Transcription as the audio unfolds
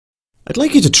I'd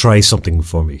like you to try something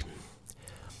for me.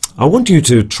 I want you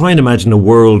to try and imagine a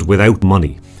world without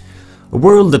money. A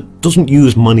world that doesn't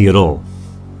use money at all.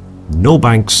 No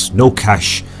banks, no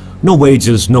cash, no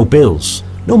wages, no bills,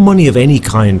 no money of any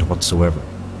kind whatsoever.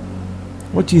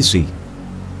 What do you see?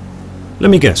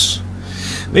 Let me guess.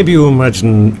 Maybe you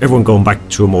imagine everyone going back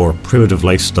to a more primitive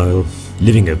lifestyle,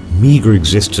 living a meagre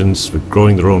existence with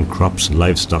growing their own crops and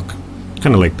livestock,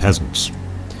 kind of like peasants.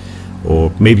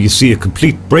 Or maybe you see a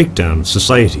complete breakdown of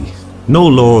society, no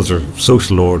laws or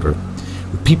social order,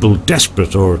 with people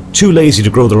desperate or too lazy to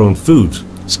grow their own food,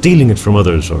 stealing it from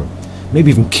others, or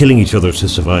maybe even killing each other to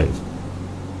survive.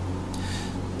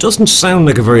 Doesn't sound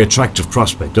like a very attractive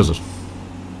prospect, does it?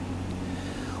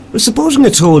 Well, supposing I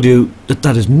told you that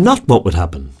that is not what would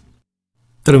happen.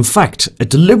 That in fact, a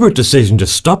deliberate decision to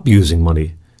stop using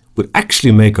money would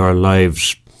actually make our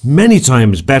lives many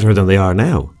times better than they are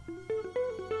now.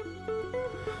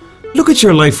 Look at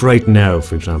your life right now,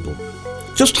 for example.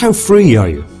 Just how free are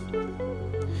you?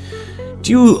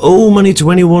 Do you owe money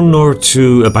to anyone or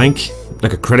to a bank?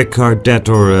 Like a credit card debt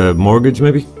or a mortgage,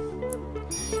 maybe?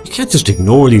 You can't just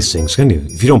ignore these things, can you?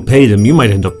 If you don't pay them, you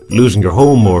might end up losing your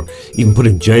home or even put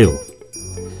in jail.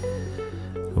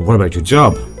 And what about your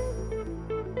job?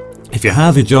 If you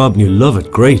have a job and you love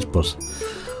it, great, but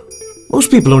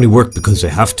most people only work because they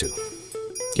have to.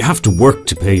 You have to work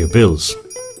to pay your bills.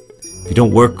 If you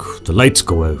don't work, the lights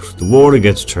go out, the water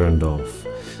gets turned off,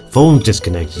 phone's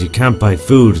disconnected, you can't buy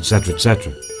food, etc,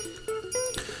 etc.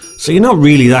 So you're not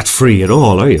really that free at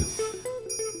all, are you?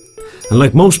 And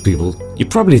like most people, you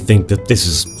probably think that this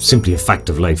is simply a fact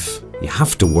of life. You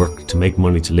have to work to make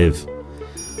money to live,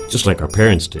 just like our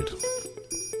parents did.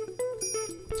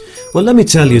 Well, let me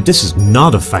tell you, this is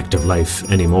not a fact of life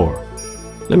anymore.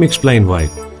 Let me explain why.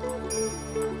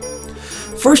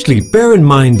 Firstly, bear in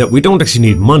mind that we don't actually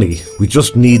need money, we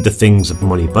just need the things that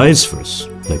money buys for us,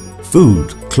 like food,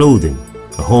 clothing,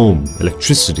 a home,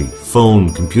 electricity,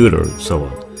 phone, computer, and so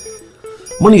on.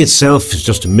 Money itself is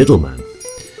just a middleman,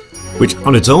 which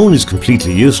on its own is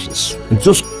completely useless and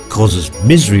just causes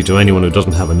misery to anyone who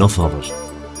doesn't have enough of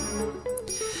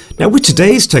it. Now, with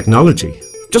today's technology,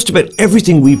 just about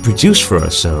everything we produce for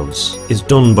ourselves is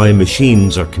done by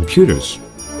machines or computers.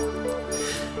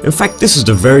 In fact, this is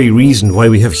the very reason why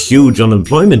we have huge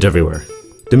unemployment everywhere.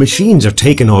 The machines are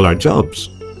taking all our jobs.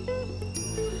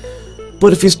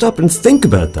 But if you stop and think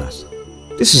about that,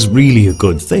 this is really a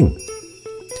good thing.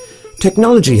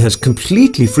 Technology has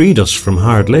completely freed us from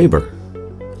hard labour.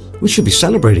 We should be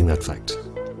celebrating that fact.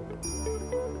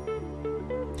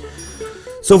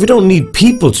 So if we don't need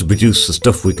people to produce the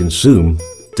stuff we consume,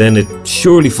 then it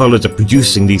surely follows that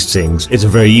producing these things is a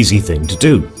very easy thing to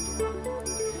do.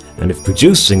 And if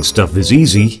producing stuff is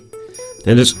easy,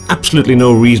 then there's absolutely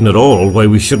no reason at all why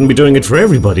we shouldn't be doing it for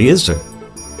everybody, is there?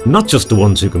 Not just the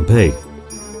ones who can pay.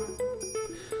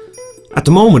 At the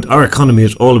moment, our economy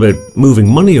is all about moving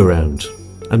money around,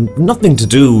 and nothing to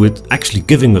do with actually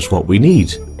giving us what we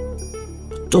need.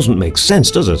 Doesn't make sense,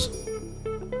 does it?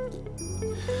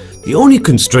 The only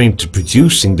constraint to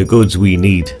producing the goods we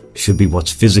need should be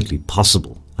what's physically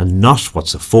possible, and not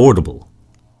what's affordable.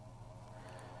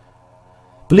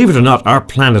 Believe it or not, our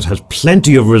planet has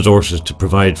plenty of resources to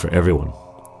provide for everyone.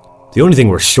 The only thing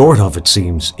we're short of, it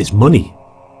seems, is money.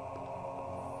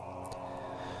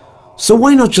 So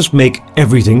why not just make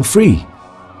everything free?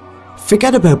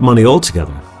 Forget about money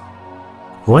altogether.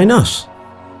 Why not?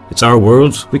 It's our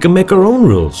world, we can make our own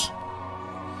rules.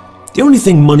 The only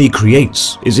thing money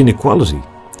creates is inequality.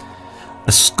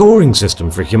 A scoring system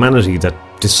for humanity that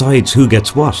decides who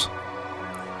gets what.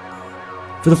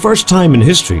 For the first time in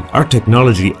history, our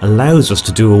technology allows us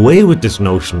to do away with this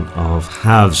notion of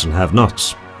haves and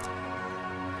have-nots.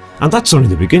 And that's only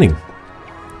the beginning.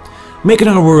 Making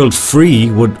our world free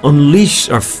would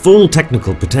unleash our full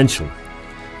technical potential,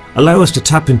 allow us to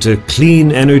tap into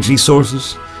clean energy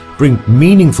sources, bring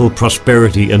meaningful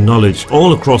prosperity and knowledge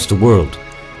all across the world,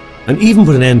 and even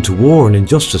put an end to war and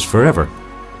injustice forever.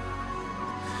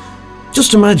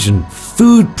 Just imagine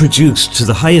food produced to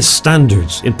the highest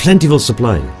standards in plentiful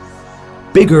supply,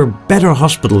 bigger, better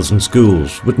hospitals and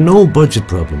schools with no budget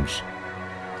problems,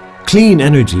 clean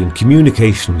energy and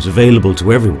communications available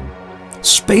to everyone,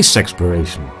 space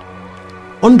exploration,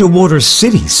 underwater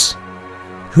cities,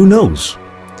 who knows?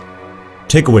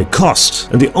 Take away cost,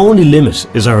 and the only limit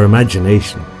is our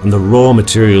imagination and the raw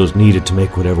materials needed to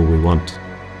make whatever we want.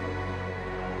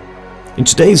 In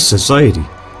today's society,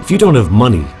 if you don't have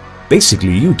money,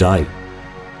 basically you die.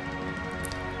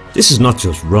 This is not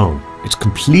just wrong, it's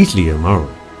completely immoral,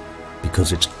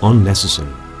 because it's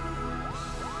unnecessary.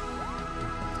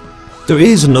 There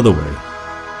is another way,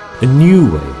 a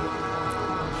new way.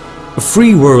 A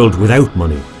free world without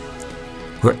money,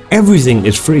 where everything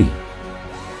is free,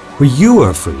 where you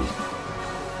are free,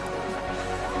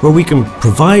 where we can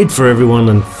provide for everyone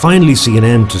and finally see an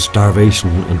end to starvation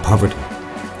and poverty,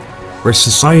 where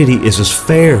society is as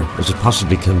fair as it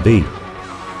possibly can be,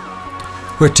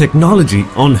 where technology,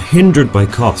 unhindered by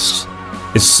costs,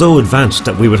 is so advanced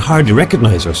that we would hardly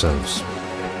recognise ourselves.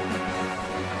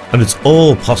 And it's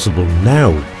all possible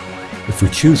now, if we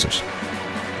choose it.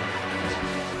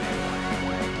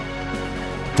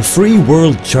 The Free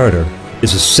World Charter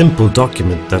is a simple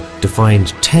document that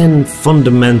defines 10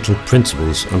 fundamental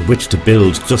principles on which to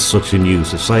build just such a new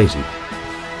society.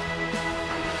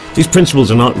 These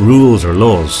principles are not rules or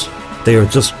laws. They are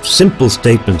just simple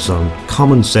statements on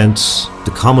common sense,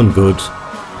 the common good,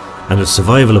 and the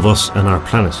survival of us and our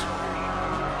planet.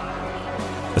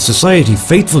 A society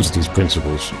faithful to these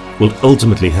principles will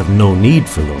ultimately have no need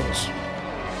for laws.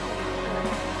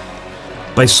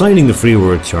 By signing the Free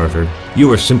World Charter,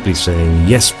 you are simply saying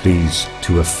yes please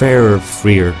to a fairer,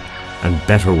 freer and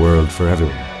better world for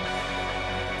everyone.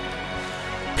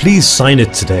 Please sign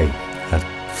it today at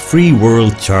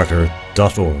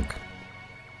freeworldcharter.org.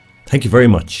 Thank you very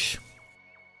much.